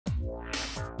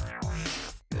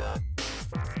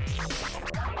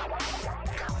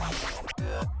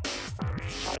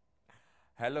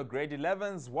Hello grade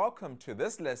 11s, welcome to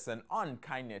this lesson on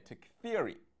kinetic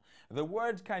theory. The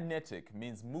word kinetic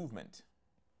means movement.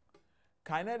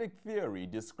 Kinetic theory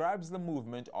describes the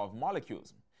movement of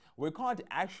molecules. We can't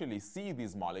actually see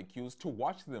these molecules to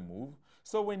watch them move,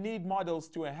 so we need models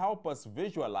to help us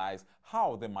visualize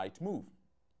how they might move.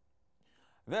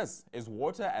 This is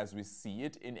water as we see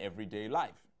it in everyday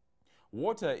life.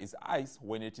 Water is ice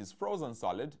when it is frozen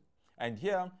solid, and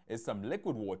here is some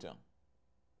liquid water.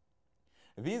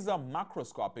 These are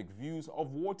macroscopic views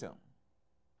of water.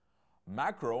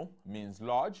 Macro means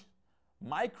large,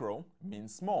 micro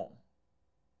means small.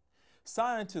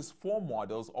 Scientists form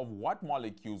models of what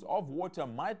molecules of water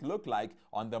might look like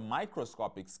on the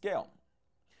microscopic scale.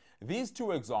 These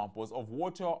two examples of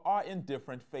water are in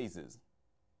different phases.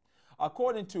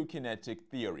 According to kinetic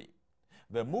theory,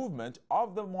 the movement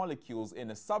of the molecules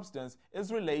in a substance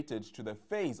is related to the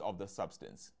phase of the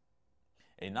substance.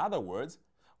 In other words,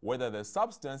 whether the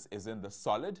substance is in the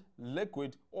solid,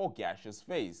 liquid, or gaseous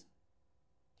phase.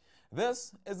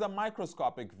 This is a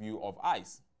microscopic view of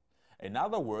ice. In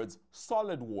other words,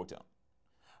 solid water.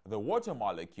 The water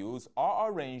molecules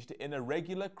are arranged in a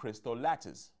regular crystal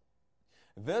lattice.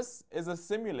 This is a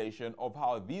simulation of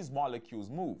how these molecules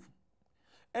move.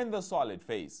 In the solid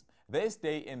phase, they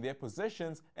stay in their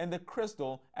positions in the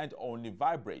crystal and only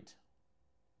vibrate.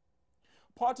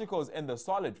 Particles in the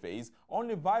solid phase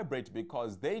only vibrate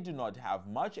because they do not have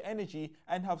much energy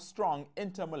and have strong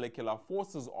intermolecular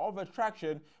forces of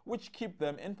attraction which keep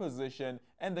them in position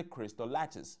in the crystal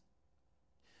lattice.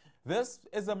 This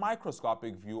is a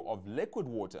microscopic view of liquid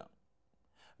water.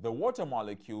 The water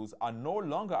molecules are no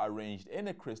longer arranged in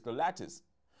a crystal lattice.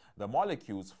 The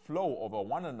molecules flow over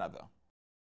one another.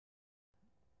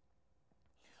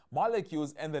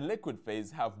 Molecules in the liquid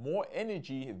phase have more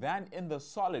energy than in the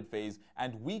solid phase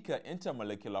and weaker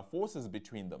intermolecular forces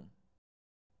between them.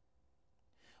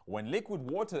 When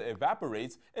liquid water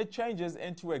evaporates, it changes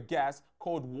into a gas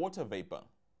called water vapor.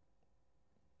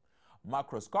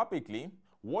 Macroscopically,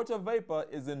 water vapor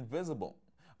is invisible,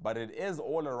 but it is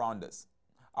all around us.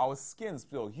 Our skins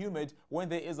feel humid when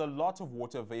there is a lot of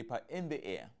water vapor in the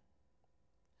air.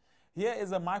 Here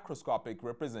is a microscopic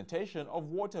representation of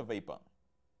water vapor.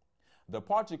 The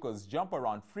particles jump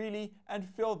around freely and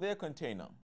fill their container.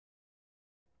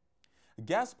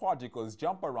 Gas particles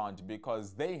jump around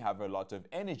because they have a lot of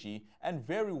energy and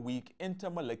very weak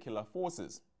intermolecular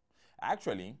forces.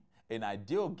 Actually, in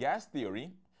ideal gas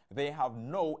theory, they have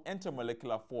no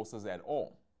intermolecular forces at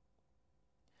all.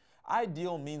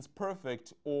 Ideal means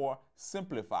perfect or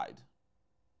simplified.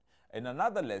 In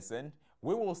another lesson,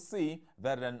 we will see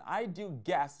that an ideal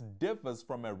gas differs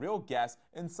from a real gas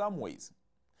in some ways.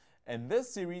 In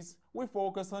this series, we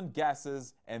focus on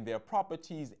gases and their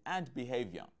properties and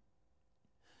behavior.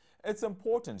 It's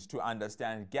important to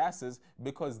understand gases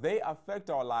because they affect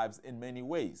our lives in many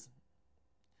ways.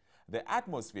 The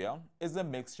atmosphere is a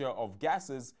mixture of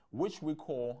gases which we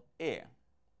call air.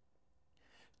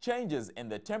 Changes in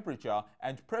the temperature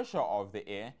and pressure of the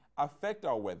air affect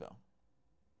our weather.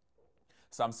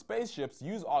 Some spaceships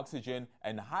use oxygen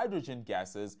and hydrogen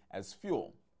gases as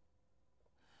fuel.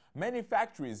 Many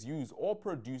factories use or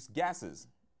produce gases.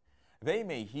 They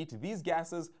may heat these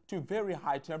gases to very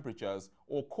high temperatures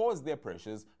or cause their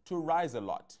pressures to rise a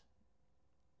lot.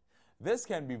 This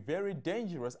can be very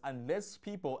dangerous unless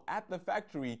people at the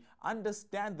factory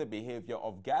understand the behavior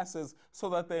of gases so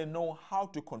that they know how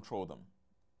to control them.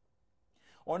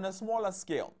 On a smaller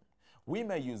scale, we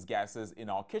may use gases in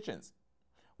our kitchens.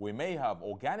 We may have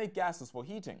organic gases for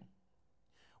heating.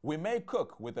 We may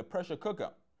cook with a pressure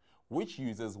cooker, which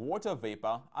uses water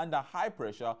vapor under high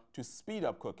pressure to speed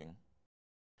up cooking.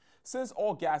 Since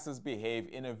all gases behave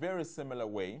in a very similar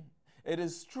way, it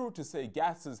is true to say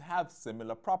gases have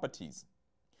similar properties.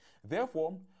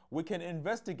 Therefore, we can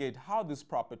investigate how these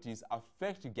properties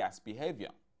affect gas behavior.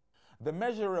 The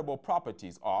measurable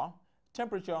properties are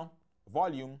temperature,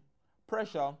 volume,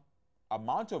 pressure,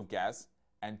 amount of gas,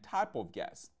 and type of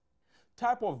gas.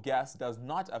 Type of gas does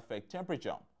not affect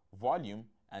temperature, volume,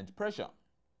 and pressure.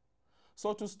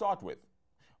 So to start with,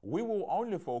 we will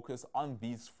only focus on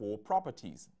these four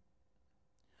properties.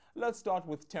 Let's start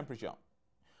with temperature.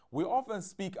 We often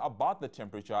speak about the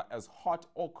temperature as hot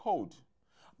or cold,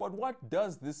 but what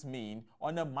does this mean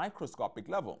on a microscopic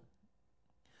level?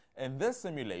 In this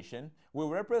simulation, we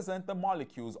represent the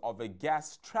molecules of a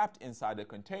gas trapped inside a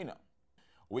container.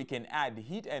 We can add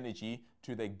heat energy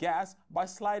to the gas by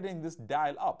sliding this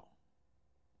dial up.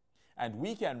 And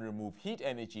we can remove heat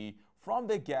energy from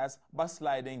the gas by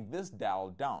sliding this dial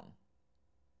down.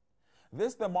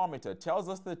 This thermometer tells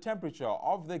us the temperature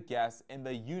of the gas in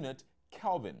the unit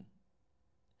Kelvin.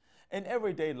 In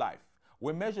everyday life,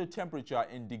 we measure temperature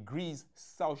in degrees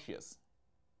Celsius.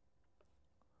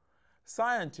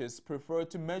 Scientists prefer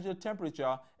to measure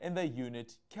temperature in the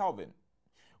unit Kelvin.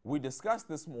 We discussed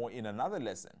this more in another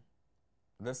lesson.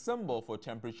 The symbol for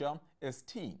temperature is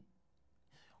T.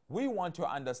 We want to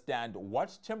understand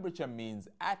what temperature means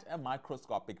at a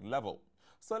microscopic level.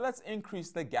 So let's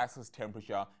increase the gas's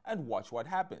temperature and watch what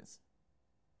happens.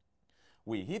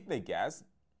 We heat the gas.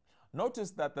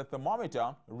 Notice that the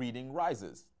thermometer reading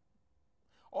rises.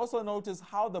 Also notice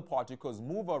how the particles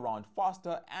move around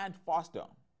faster and faster.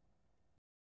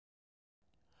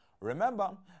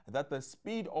 Remember that the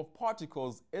speed of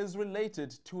particles is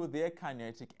related to their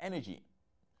kinetic energy.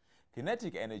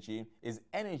 Kinetic energy is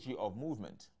energy of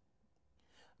movement.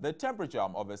 The temperature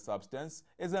of a substance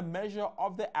is a measure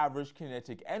of the average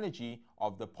kinetic energy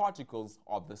of the particles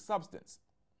of the substance,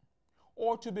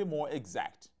 or to be more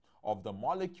exact, of the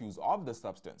molecules of the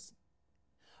substance.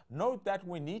 Note that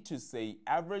we need to say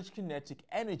average kinetic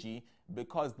energy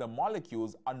because the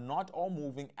molecules are not all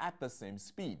moving at the same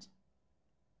speed.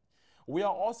 We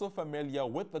are also familiar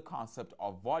with the concept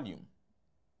of volume.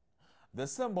 The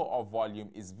symbol of volume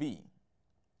is V.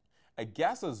 A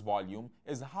gas's volume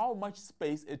is how much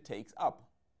space it takes up.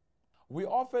 We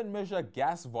often measure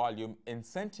gas volume in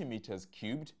centimeters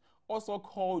cubed, also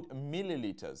called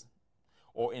milliliters,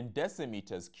 or in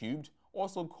decimeters cubed,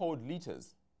 also called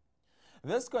liters.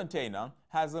 This container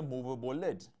has a movable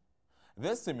lid.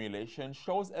 This simulation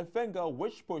shows a finger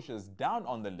which pushes down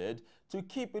on the lid to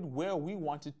keep it where we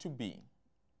want it to be.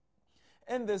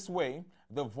 In this way,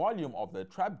 the volume of the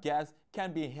trapped gas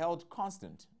can be held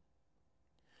constant.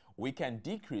 We can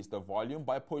decrease the volume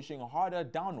by pushing harder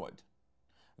downward.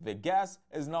 The gas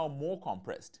is now more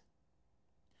compressed.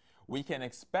 We can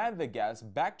expand the gas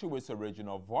back to its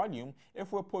original volume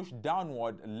if we push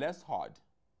downward less hard.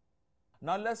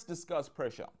 Now let's discuss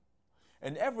pressure.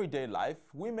 In everyday life,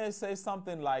 we may say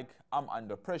something like, "I'm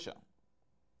under pressure."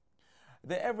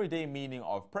 The everyday meaning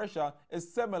of pressure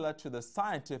is similar to the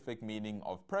scientific meaning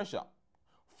of pressure,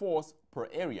 force per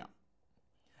area.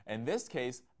 In this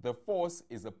case, the force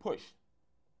is a push.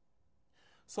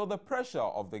 So the pressure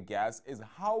of the gas is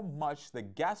how much the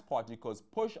gas particles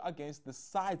push against the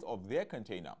sides of their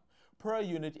container per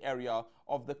unit area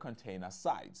of the container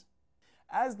sides.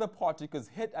 As the particles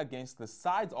hit against the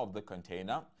sides of the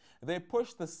container, they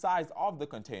push the sides of the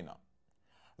container.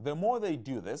 The more they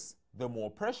do this, the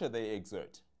more pressure they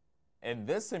exert. In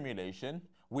this simulation,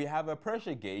 we have a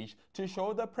pressure gauge to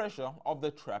show the pressure of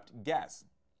the trapped gas.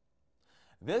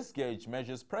 This gauge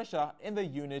measures pressure in the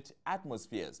unit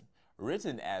atmospheres,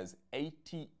 written as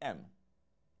ATM.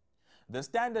 The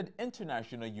standard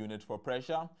international unit for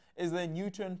pressure is the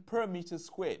Newton per meter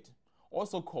squared,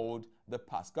 also called the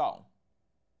Pascal.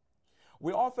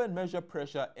 We often measure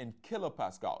pressure in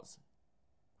kilopascals.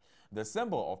 The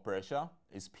symbol of pressure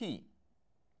is P.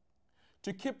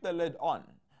 To keep the lid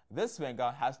on, this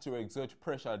finger has to exert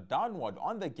pressure downward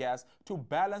on the gas to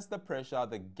balance the pressure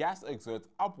the gas exerts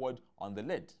upward on the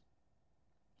lid.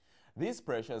 These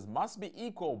pressures must be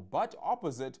equal but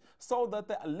opposite so that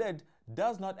the lid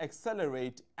does not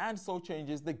accelerate and so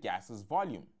changes the gas's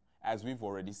volume, as we've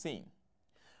already seen.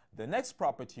 The next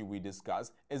property we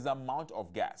discuss is the amount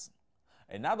of gas.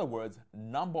 In other words,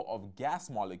 number of gas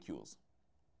molecules.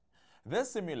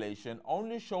 This simulation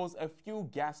only shows a few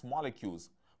gas molecules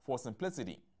for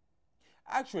simplicity.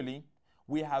 Actually,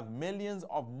 we have millions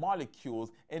of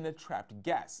molecules in a trapped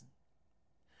gas.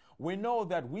 We know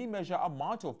that we measure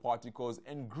amount of particles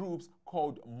in groups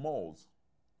called moles.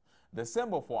 The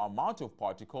symbol for amount of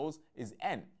particles is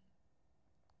N.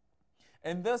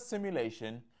 In this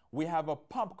simulation, we have a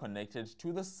pump connected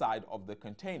to the side of the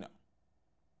container.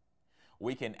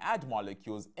 We can add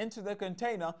molecules into the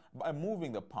container by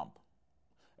moving the pump.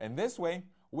 In this way,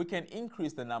 we can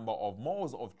increase the number of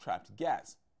moles of trapped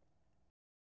gas.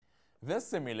 This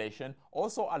simulation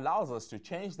also allows us to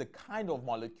change the kind of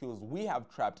molecules we have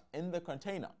trapped in the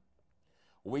container.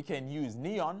 We can use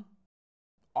neon,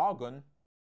 argon,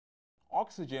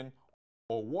 oxygen,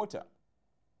 or water.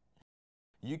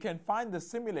 You can find the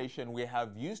simulation we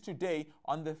have used today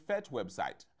on the PhET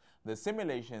website. The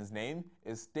simulation's name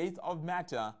is State of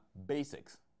Matter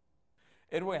Basics.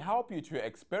 It will help you to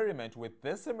experiment with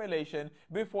this simulation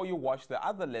before you watch the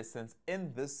other lessons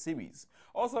in this series.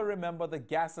 Also remember the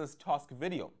gases task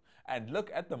video and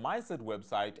look at the Mindset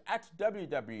website at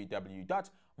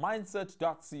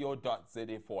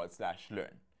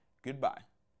www.mindset.co.za/learn. Goodbye.